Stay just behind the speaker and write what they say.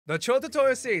The Troll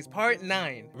Tutorial Series, Part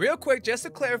 9. Real quick, just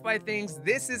to clarify things,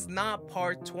 this is not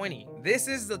Part 20. This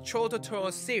is the Troll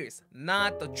Tutorial Series,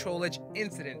 not the Trollage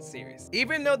Incident Series.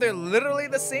 Even though they're literally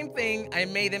the same thing, I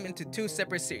made them into two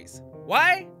separate series.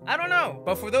 Why? I don't know.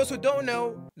 But for those who don't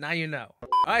know, now you know.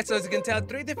 Alright, so as you can tell,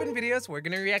 3 different videos. We're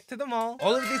gonna react to them all.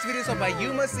 All of these videos are by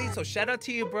Myuu, so shout out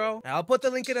to you, bro. And I'll put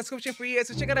the link in the description for you guys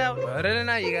to check it out. But other than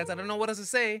that, you guys, I don't know what else to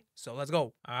say. So let's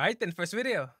go. Alright, then first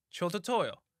video. Troll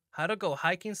Tutorial. How to go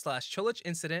hiking / trollage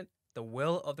incident, the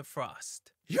Will of the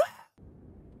Frost. Yeah!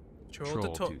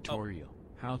 Troll tutorial.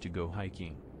 How to go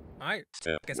hiking. Alright,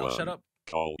 Step guess 1. I'll shut up.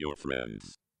 Call your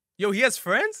friends. Yo, he has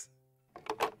friends?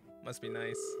 Must be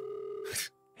nice.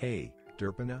 Hey,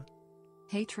 Derpina,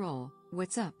 Hey Troll,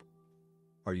 what's up?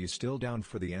 are you still down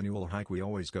for the annual hike we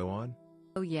always go on?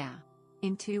 Oh yeah.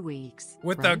 In 2 weeks.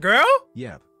 With the right? girl?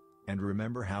 Yep. And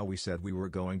remember how we said we were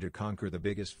going to conquer the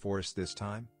biggest forest this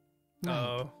time? Right.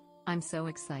 Oh. I'm so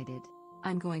excited.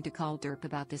 I'm going to call Derp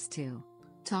about this too.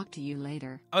 Talk to you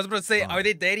later. I was about to say, are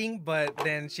they dating? But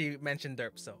then she mentioned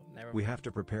Derp, so never mind. We have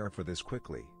to prepare for this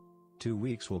quickly. 2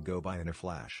 weeks will go by in a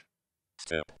flash.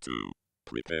 Step 2.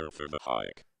 Prepare for the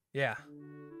hike. Yeah.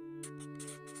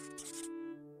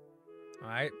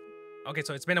 Alright. Okay,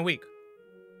 so it's been a week.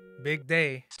 Big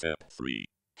day. Step 3.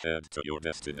 Head to your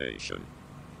destination.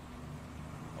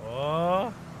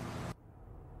 Oh.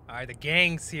 Alright, the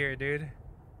gang's here, dude.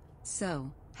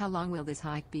 So, how long will this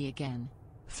hike be again?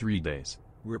 3 days.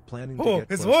 We're planning to Oh, get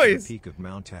his close to voice. the peak of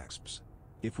Mount Exps.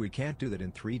 If we can't do that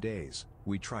in 3 days,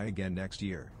 we try again next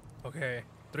year. Okay,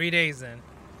 3 days then.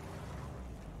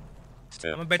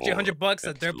 Step I'm gonna bet you 4. $100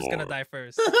 that Derp is gonna Explore. die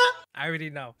first. I already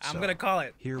know. I'm So, gonna call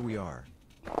it. Here we are.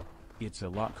 It's a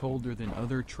lot colder than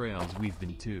other trails we've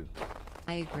been to.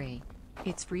 I agree.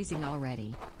 It's freezing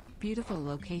already. Beautiful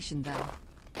location though.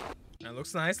 That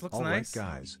looks nice, looks All right, nice.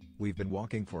 guys, we've been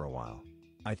walking for a while.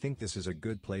 I think this is a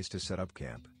good place to set up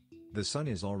camp. The sun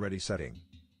is already setting.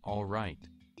 Alright.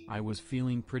 I was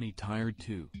feeling pretty tired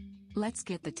too. Let's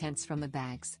get the tents from the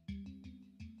bags.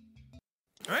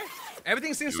 Alright.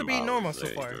 Everything seems to be 2 normal hours so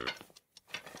far. later.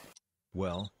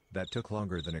 Well, that took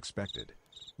longer than expected.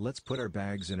 Let's put our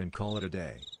bags in and call it a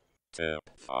day. Step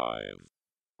 5.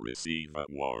 Receive a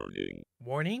warning.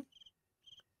 Warning?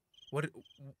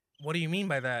 What do you mean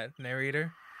by that,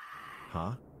 narrator?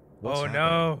 Huh? What's Oh happening?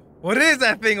 no. What is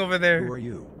that thing over there? Who are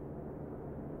you?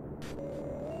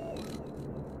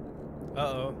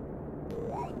 Uh-oh.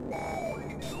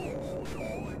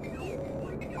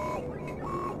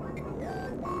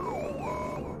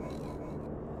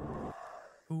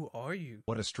 Who are you?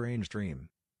 What a strange dream.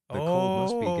 The cold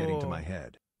must be getting to Oh. my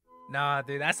head. Nah,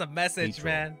 dude, that's a message, Troll.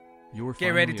 man. You're Get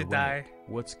ready finally to die. awake.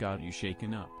 What's got you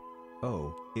shaken up?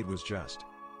 Oh, it was just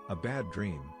a bad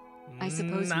dream. I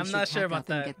suppose we I'm should not sure pack about up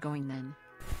and that. get going then.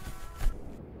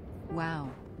 Wow,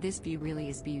 this view really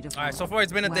is beautiful. Alright, so far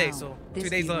it's been a day, Wow, so this 2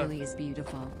 days view left. really is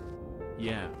beautiful.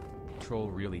 Yeah.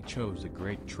 Troll really chose a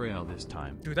great trail this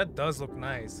time. Dude, that does look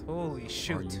nice. Holy Are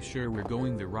shoot. you sure we're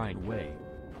going the right way?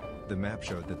 The map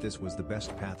showed that this was the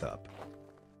best path up.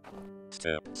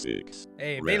 Step 6.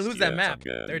 Hey, if they Rest lose that yet map,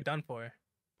 again. they're done for.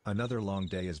 Another long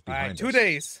day is behind Alright, us. 2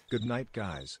 days. Good night,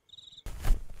 guys.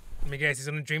 I mean, guys, he's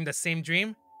gonna dream the same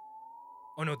dream?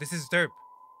 Oh no, this is Derp.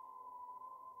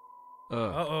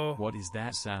 Uh-oh. What is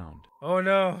that sound? Oh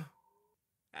no.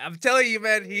 I'm telling you,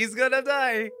 man, he's gonna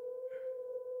die.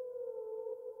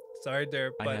 Sorry,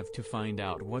 Derp, I but... have to find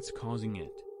out what's causing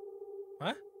it.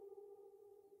 Huh?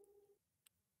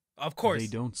 Of course. They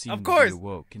don't seem Of to course. be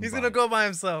awoken He's by gonna it. go by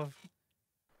himself.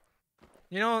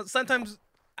 You know, sometimes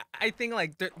I think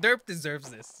like Derp deserves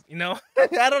this, you know?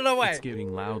 I don't know why. It's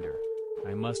getting louder.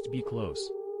 I must be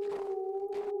close.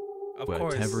 Of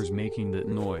course. Whatever's making that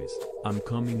noise, I'm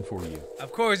coming for you.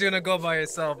 Of course you're gonna go by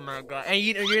yourself, my God. And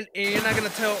you're not gonna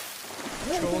tell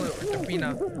Troll or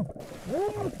Derpina.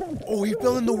 Oh, he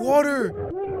fell in the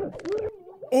water.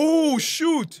 Oh,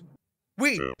 shoot.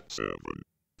 Wait, Step 7.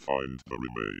 Find the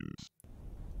remains.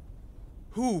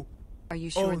 who? Are you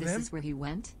sure Oh, this them? is where he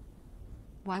went?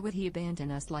 Why would he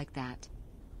abandon us like that?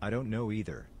 I don't know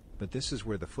either, but this is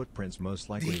where the footprints most Did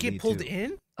likely he get lead pulled to.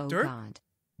 in? Oh Derp? God.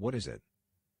 What is it?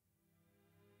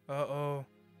 Uh-oh.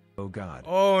 Oh God.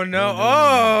 Oh, no. No.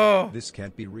 Oh. This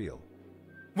can't be real.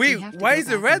 Wait, We have to why go is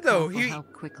it back red, and call though? for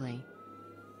help quickly.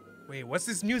 Wait, what's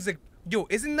this music? Yo,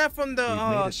 isn't that from the,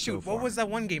 We've made it shoot, so what far. was that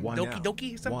one game? Why Doki now?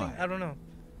 Doki something? Why? I don't know.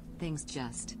 Things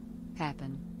just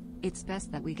happen. It's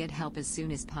best that we get help as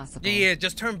soon as possible. Yeah,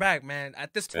 just turn back, man.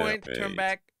 At this Step point, turn 8.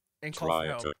 back and call for Try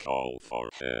help. to call for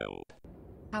help.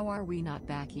 How are we not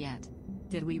back yet?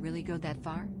 Did we really go that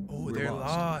far? Oh, We're they're lost.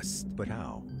 lost. But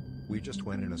how? We just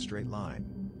went in a straight line.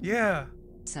 Yeah.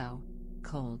 So,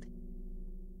 Cold.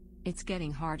 It's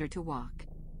getting harder to walk.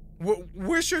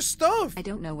 Where's your stuff? I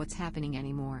don't know what's happening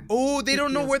anymore. Oh, they It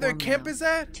don't know feels where their warm camp now. is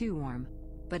at? Too warm,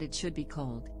 but it should be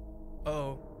cold.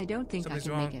 Uh-oh. I don't think Something's I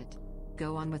can wrong. make it.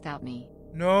 Go on without me.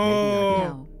 No.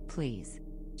 No, please.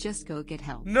 Just go get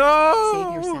help. No.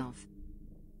 Save yourself.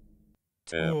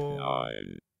 Step Oh.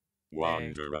 9.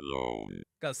 Wander alone.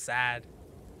 Got sad.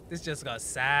 This just got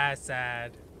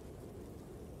sad.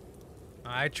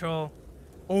 Alright, troll.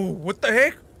 Oh, what the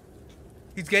heck?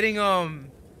 He's getting,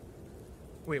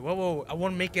 Wait, whoa. I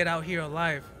want to make it out here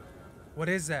alive. What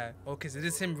is that? Oh, because it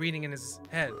is him reading in his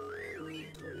head.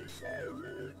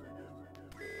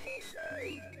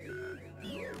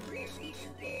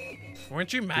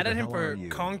 Weren't you mad Who at the him hell for are you?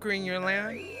 conquering your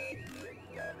land?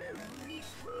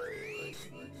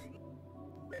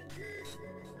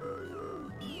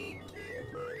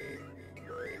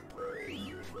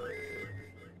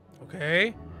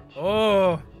 Okay.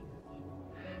 Oh.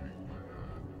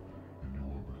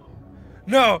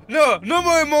 No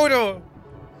more immortal.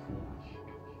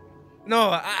 No,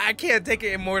 I can't take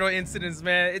it immortal incidents,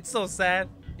 man. It's so sad.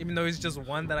 Even though it's just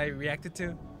one that I reacted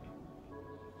to.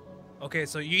 Okay,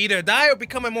 so you either die or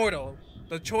become immortal.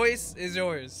 The choice is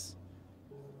yours.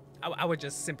 I would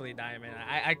just simply die, man.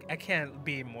 I can't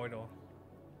be immortal.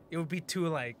 It would be too,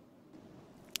 like,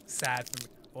 sad for me.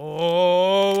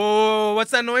 Oh,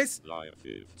 what's that noise? Live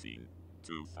 15,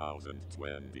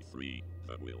 2023.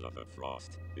 The Will of the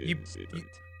Frost You- incident.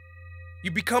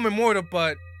 You become immortal,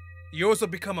 but you also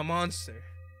become a monster.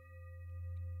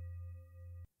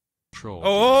 Troll.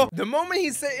 Oh, the moment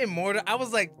he said immortal, I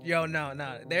was like, yo, no.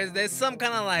 There's some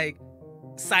kind of like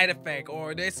side effect,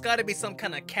 or there's gotta be some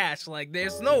kind of catch. Like,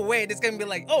 there's no way this gonna be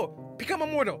like, oh, become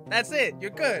immortal. That's it. You're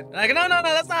good. Like, no,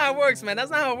 that's not how it works, man.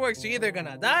 That's not how it works. You're either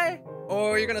gonna die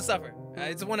or you're gonna suffer.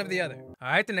 It's one of the other. All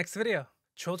right, the next video.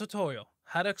 Troll tutorial.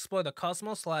 How to explore the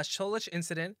Cosmos/Trollage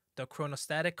incident, the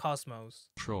chronostatic cosmos.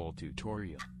 Troll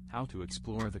tutorial. How to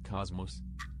explore the cosmos.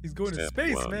 He's going to Step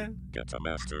space, 1. man. Get a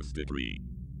master's degree.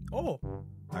 Oh,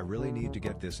 I really need to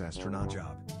get this astronaut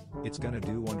job. It's gonna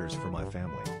do wonders for my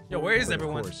family. yo, where is But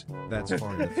everyone? Of course, that's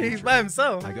far in the future. He's by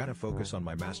himself. I gotta focus on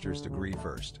my master's degree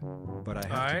first. But I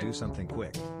have Alright. to do something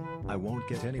quick. I won't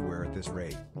get anywhere at this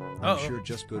rate. I'm Uh-oh. sure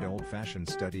just good old-fashioned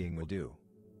studying will do.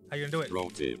 How you gonna do it? Pro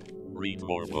tip. Read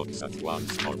more books at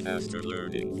once for faster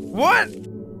learning. What?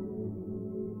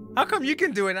 How come you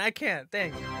can do it and I can't?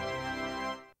 Dang.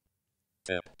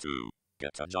 Step 2.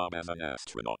 Get a job as an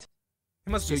astronaut. It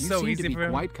must So be you so seem easy to be for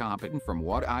him. quite competent from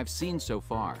what I've seen so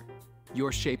far.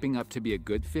 You're shaping up to be a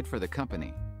good fit for the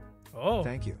company. Oh.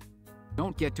 Thank you.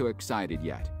 Don't get too excited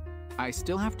yet. I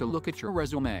still have to look at your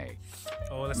resume.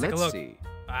 Oh, let's take a Let's look. see.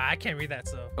 I can't read that,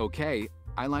 so. Okay,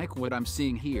 I like what I'm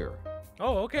seeing here.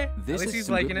 Oh, okay. This At least is he's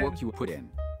some liking good it. work you put in.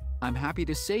 I'm happy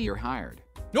to say you're hired.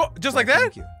 No, just Why, like that?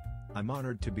 Thank you. I'm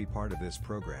honored to be part of this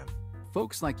program.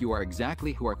 Folks like you are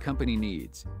exactly who our company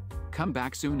needs. Come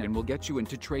back soon and we'll get you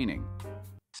into training.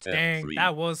 Step Dang, 3.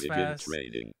 that was Begin fast.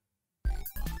 training.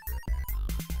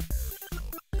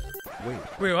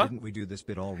 Wait, what? Didn't we do this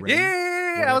bit already? Yeah,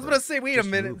 I was Whatever. gonna say, wait a Just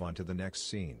minute. Move on to the next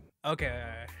scene.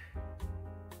 Okay.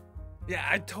 Yeah,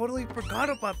 I totally forgot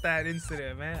about that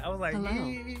incident, man. I was like, Hello,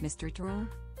 "Yee." Mr. Troll.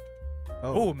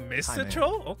 Oh, hi, Mr. ma'am.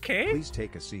 Troll? Okay. Please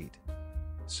take a seat.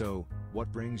 So,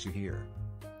 what brings you here?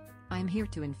 I'm here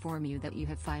to inform you that you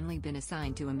have finally been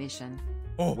assigned to a mission.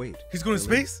 Oh, Wait, he's going to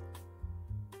really? space?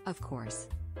 Of course.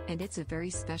 And it's a very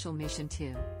special mission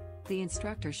too. The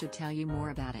instructor should tell you more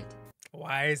about it.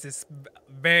 Why is this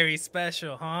very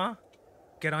special, huh?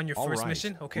 Get on your All first right,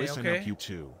 mission? Okay, listen okay. up, you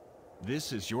two.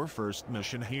 This is your first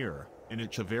mission here, and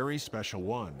it's a very special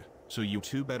one. So you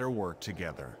two better work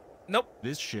together. Nope.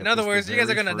 This ship In other is words, the you guys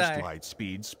are very gonna first die.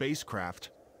 light-speed spacecraft.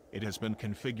 It has been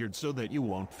configured so that you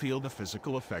won't feel the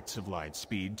physical effects of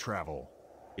light-speed travel.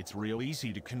 It's real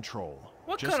easy to control.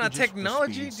 What Just kind of adjust the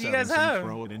technology speed do you guys settings and have?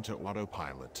 Throw it into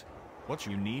autopilot. What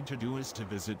you need to do is to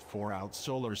visit 4 out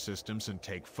solar systems and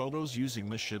take photos using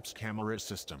the ship's camera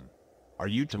system. Are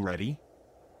you two ready?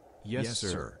 Yes,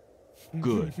 sir.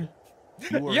 Good.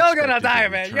 You are Y'all gonna expected to die,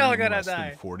 man. return Y'all in gonna less than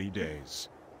die. 40 days.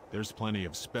 There's plenty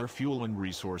of spare fuel and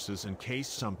resources in case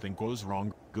something goes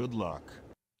wrong. Good luck.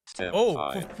 Step Oh,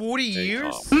 5. for 40 Take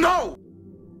years? off. No!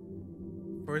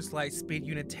 First light speed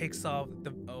unit takes off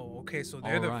the... Oh, okay, so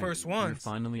they're All the right, first we're ones.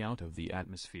 finally out of the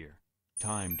atmosphere.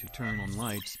 Time to turn on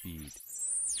light speed.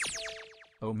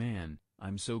 Oh man,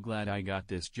 I'm so glad I got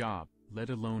this job, let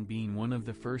alone being one of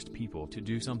the first people to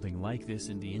do something like this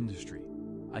in the industry.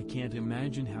 I can't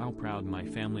imagine how proud my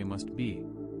family must be.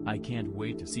 I can't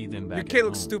wait to see them back Your at kid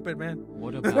looks home. stupid, man.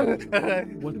 What about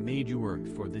what made you work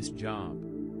for this job?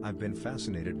 I've been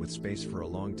fascinated with space for a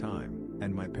long time.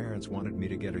 and my parents wanted me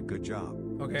to get a good job.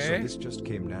 Okay. So this just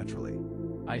came naturally.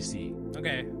 I see.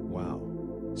 Okay. Wow.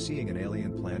 Seeing an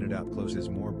alien planet up close is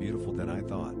more beautiful than I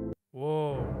thought.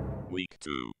 Whoa. Week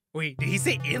 2. Wait, did he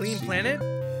say alien See? planet?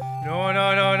 No,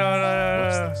 no, no, no, no,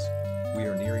 What's no, no. this? We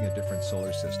are nearing a different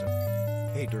solar system.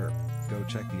 Hey Derp, go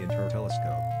check the inter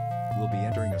telescope. We'll be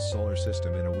entering a solar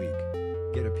system in a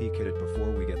week. Get a peek at it before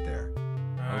we get there.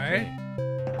 All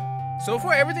right. So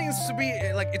far, everything's to be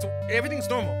like everything's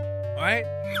normal. All right.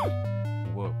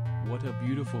 Whoa, what a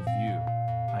beautiful view.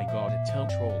 I gotta tell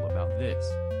Troll about this.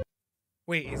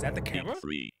 Wait, is that the camera? Week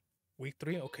 3. Week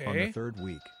 3. On Okay. the third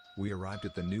week, we arrived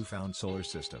at the newfound solar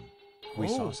system. We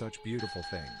Oh. saw such beautiful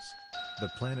things. The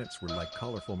planets were like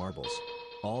colorful marbles.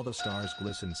 All the stars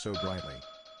glistened so brightly.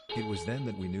 It was then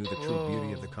that we knew the true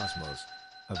beauty of the cosmos.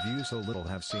 A view so little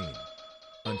have seen.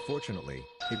 Unfortunately,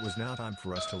 it was now time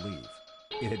for us to leave.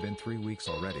 It had been 3 weeks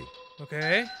already.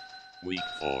 Okay. Week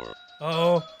 4.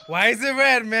 Oh, why is it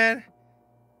red, man?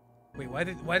 Wait, why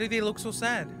did they look so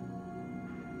sad?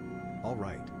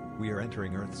 Alright, we are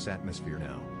entering Earth's atmosphere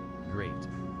now. Great.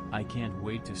 I can't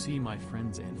wait to see my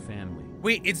friends and family.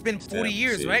 Wait, it's been 40 Step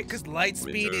years, right? 6. Because light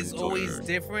speed Return is to always Earth.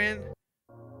 different.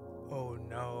 Oh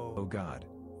no. Oh god.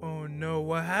 Oh no,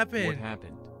 what happened? What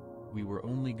happened? We were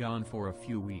only gone for a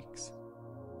few weeks.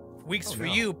 Weeks Oh, for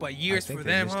no. you, but years I think for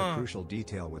they them, missed a huh? crucial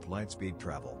detail with light speed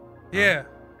travel. Yeah.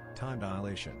 Time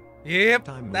dilation. Yep,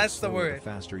 Time moves that's the slower word. the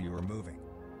faster you are moving.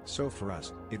 So for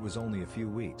us, it was only a few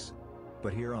weeks.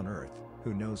 But here on Earth,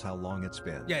 who knows how long it's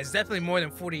been. Yeah, it's definitely more than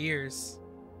 40 years.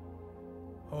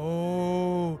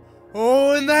 Oh.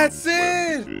 Oh, and that's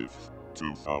it! 25th,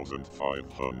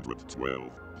 2512.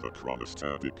 The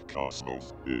chronostatic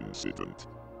cosmos incident.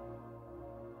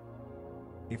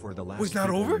 If we're the last Was not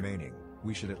people over? remaining,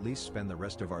 we should at least spend the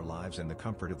rest of our lives in the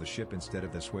comfort of the ship instead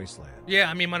of this wasteland. Yeah,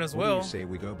 I mean, might as What do well. you say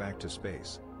we go back to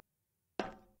space?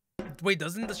 Wait,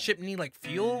 doesn't the ship need like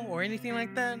fuel or anything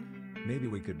like that? Maybe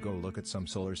we could go look at some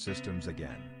solar systems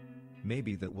again.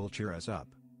 Maybe that will cheer us up.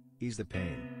 Ease the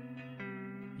pain.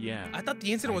 Yeah. I thought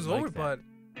the incident was like over, that. but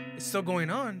it's still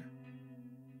going on.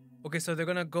 Okay, so they're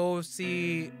gonna go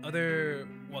see other,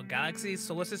 what, galaxies,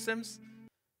 solar systems?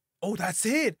 Oh, that's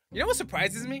it! You know what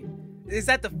surprises me? Is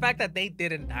that the fact that they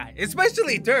didn't die.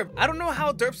 Especially Derp. I don't know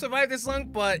how Derp survived this long,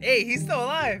 but hey, he's still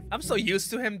alive. I'm so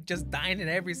used to him just dying in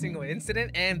every single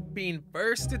incident and being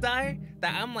first to die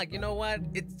that I'm like, you know what?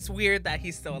 It's weird that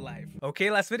he's still alive. Okay,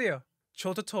 last video.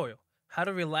 Troll tutorial. How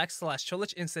to relax /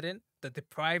 trollage incident, the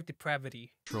deprived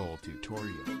depravity. Troll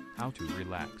tutorial. How to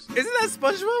relax. Isn't that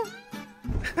SpongeBob?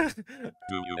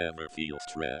 Do you ever feel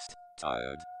stressed,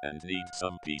 tired, and need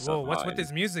some peace Whoa, of what's mind? with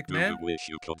this music, Do man? you wish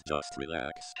you could just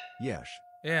relax? Yes.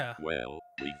 Yeah. Well,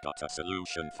 we've got a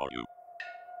solution for you.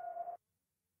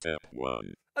 Step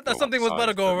 1. I thought Go something was about to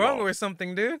outside go the wrong loft. or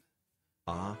something, dude.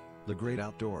 Ah, the great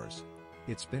outdoors.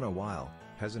 It's been a while,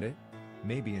 hasn't it?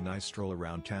 Maybe a nice stroll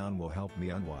around town will help me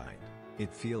unwind.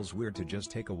 It feels weird to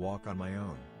just take a walk on my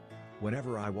own.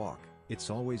 Whenever I walk, it's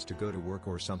always to go to work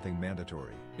or something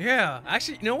mandatory. Yeah,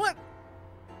 actually, you know what?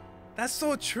 That's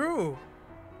so true.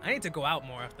 I need to go out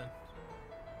more often.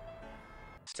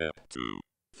 Step 2.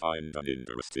 Find an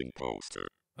interesting poster.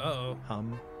 Uh-oh.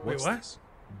 What's what? this?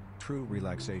 True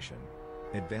relaxation.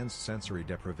 Advanced sensory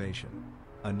deprivation.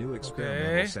 A new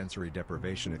experimental Okay. sensory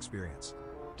deprivation experience.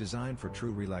 Designed for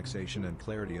true relaxation and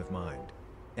clarity of mind.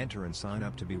 Enter and sign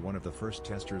up to be one of the first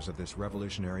testers of this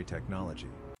revolutionary technology.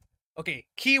 Okay,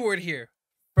 keyword here.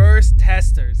 First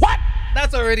testers. What?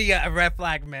 That's already a red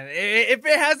flag, man. If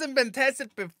it hasn't been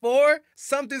tested before,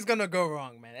 something's gonna go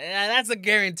wrong, man. That's a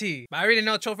guarantee. But I already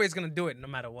know TROLLFACE is gonna do it no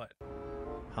matter what.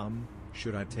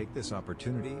 Should I take this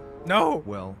opportunity? No.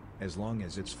 Well, as long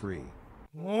as it's free.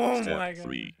 Oh my Step god.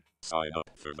 3. Sign up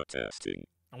for the testing.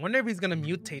 I wonder if he's gonna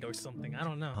mutate or something. I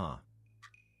don't know. Huh.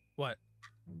 What?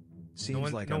 Seems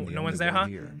one- like no- I'm the no only one's there, one huh?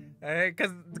 here.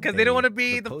 Because they Hey, don't want to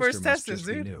be the poster first must testers, just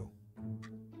be dude. new.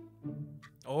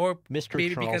 Or Mr. maybe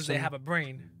because they Charlson, have a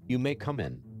brain. you may come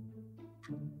in.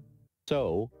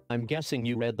 So, I'm guessing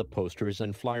you read the posters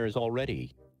and flyers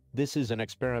already. This is an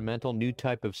experimental new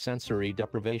type of sensory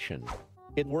deprivation.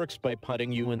 It works by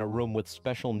putting you in a room with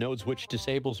special nodes which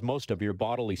disables most of your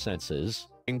bodily senses,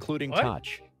 including What?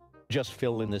 touch. Just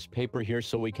fill in this paper here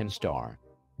so we can star.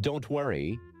 Don't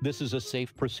worry, this is a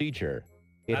safe procedure.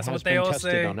 It That's has what they been all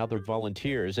tested say. on other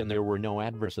volunteers and there were no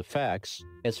adverse effects,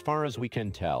 as far as we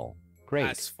can tell. Great.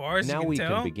 As far as you now can we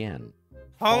tell? can begin.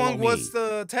 How Follow long was me.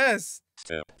 the test?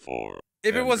 Step 4.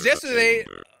 If it was Enter the yesterday,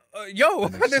 chamber. yo,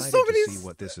 I'm there's excited so to many see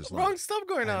what this is wrong like. stuff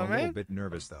going I'm on, a little man. bit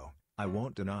nervous though. I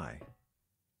won't deny.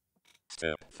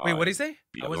 Step 5. Wait, what did he say?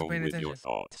 Be I wasn't alone paying with attention. your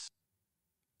thoughts.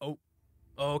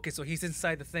 Oh, okay, so he's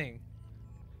inside the thing.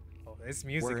 This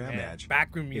music, Where am man. I?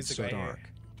 Backroom It's music so right dark. here.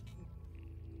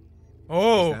 Is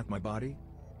Oh. that my body?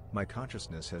 My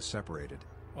consciousness has separated.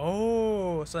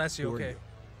 Oh, so that's you, Who are okay. you?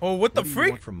 Oh, what the What do you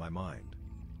freak? want from my mind?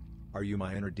 Are you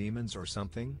my inner demons or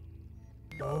something?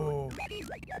 Oh.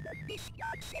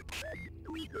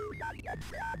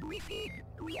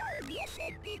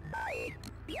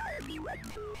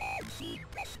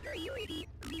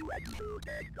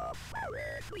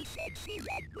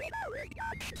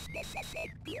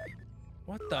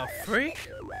 What the freak?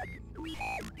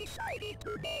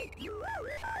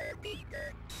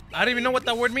 I don't even know what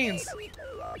that word means.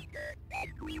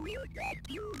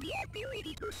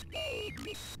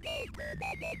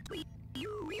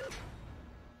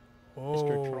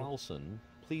 Mr. Oh. Trollson,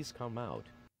 please come out.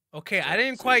 Okay, I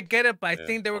didn't quite get it, but I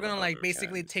think they were gonna like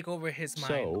basically take over his mind.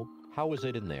 So, how is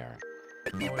it in there?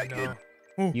 Oh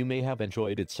no. You may have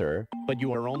enjoyed it, sir, but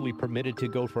you are only permitted to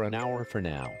go for an hour for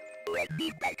now.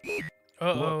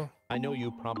 Uh-oh. Look, I know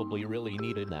you probably really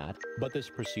needed that, but this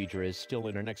procedure is still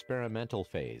in an experimental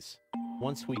phase.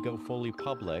 Once we go fully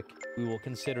public, we will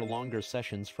consider longer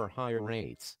sessions for higher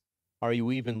rates. Are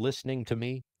you even listening to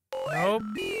me? Nope.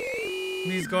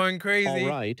 He's going crazy. All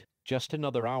right, just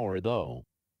another hour though.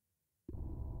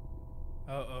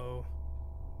 Uh-oh.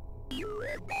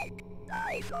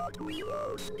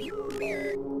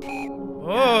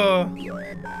 Oh.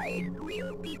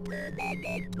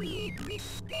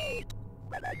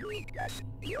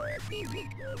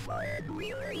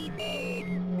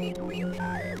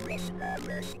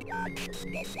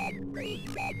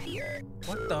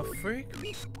 What the freak?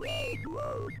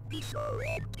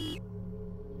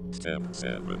 Step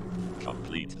 7.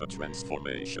 Complete the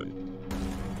transformation.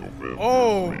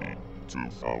 Oh.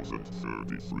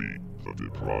 2033, the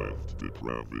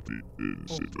depravity Oh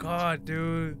incident. god,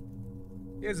 dude.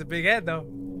 He has a big head though.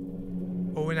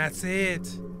 Oh, and that's it.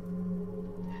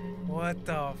 What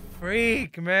the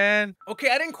freak, man? Okay,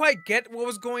 I didn't quite get what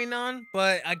was going on,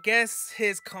 but I guess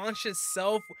his conscious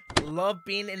self loved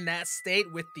being in that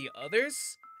state with the others.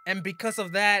 And because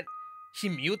of that, he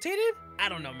mutated? I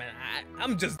don't know, man.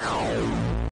 I'm just...